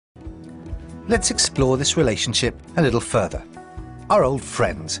let's explore this relationship a little further. Our old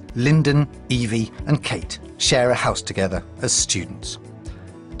friends, Lyndon, Evie and Kate, share a house together as students.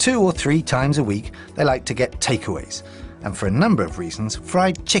 2 or 3 times a week they like to get takeaways, and for a number of reasons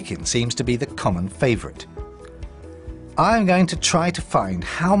fried chicken seems to be the common favourite. I'm going to try to find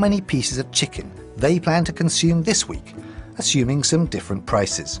how many pieces of chicken they plan to consume this week, assuming some different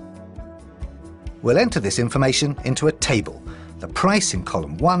prices. We'll enter this information into a table, the price in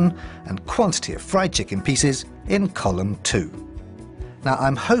column 1 and quantity of fried chicken pieces in column 2. Now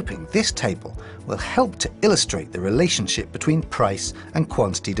I'm hoping this table will help to illustrate the relationship between price and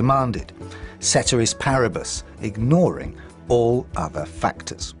quantity demanded, ceteris paribus, ignoring all other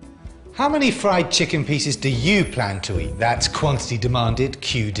factors. How many fried chicken pieces do you plan to eat, that's quantity demanded,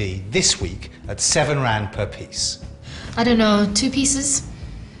 QD, this week at R7 per piece? I don't know, 2 pieces?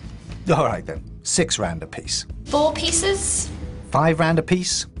 All right then, R6 a piece. 4 pieces? R5 a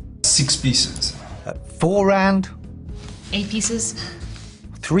piece? 6 pieces. R4? 8 pieces?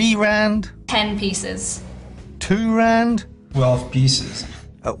 R3? 10 pieces. R2? 12 pieces.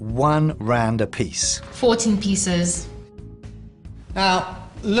 At R1 a piece. 14 pieces. Now,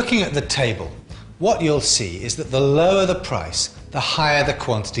 looking at the table, what you'll see is that the lower the price, the higher the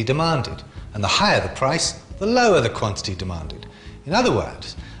quantity demanded. And the higher the price, the lower the quantity demanded. In other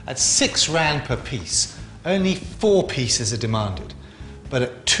words, at R6 per piece, only 4 pieces are demanded. But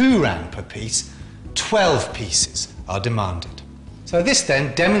at R2 per piece, 12 pieces are demanded. So this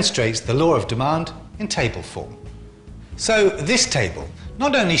then demonstrates the law of demand in table form. So this table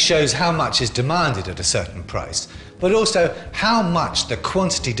not only shows how much is demanded at a certain price, but also how much the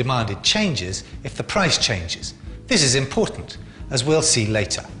quantity demanded changes if the price changes. This is important, as we'll see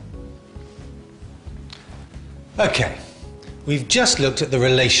later. Okay, we've just looked at the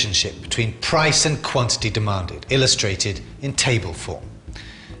relationship between price and quantity demanded, illustrated in table form.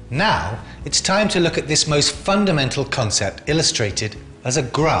 Now, it's time to look at this most fundamental concept illustrated as a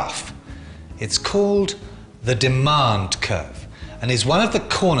graph. It's called the demand curve and is one of the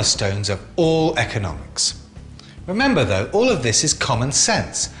cornerstones of all economics. Remember though, all of this is common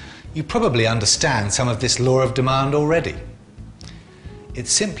sense. You probably understand some of this law of demand already. It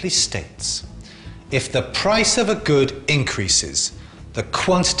simply states, if the price of a good increases, the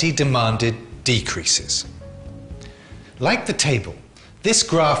quantity demanded decreases. Like the table, this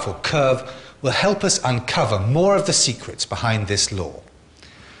graph or curve will help us uncover more of the secrets behind this law.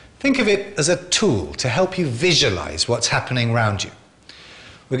 Think of it as a tool to help you visualize what's happening around you.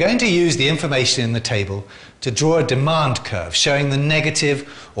 We're going to use the information in the table to draw a demand curve showing the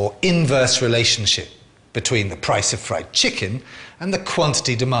negative or inverse relationship between the price of fried chicken and the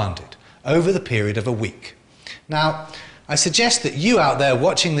quantity demanded over the period of a week. Now, I suggest that you out there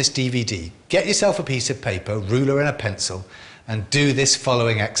watching this DVD get yourself a piece of paper, ruler and a pencil and do this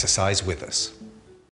following exercise with us.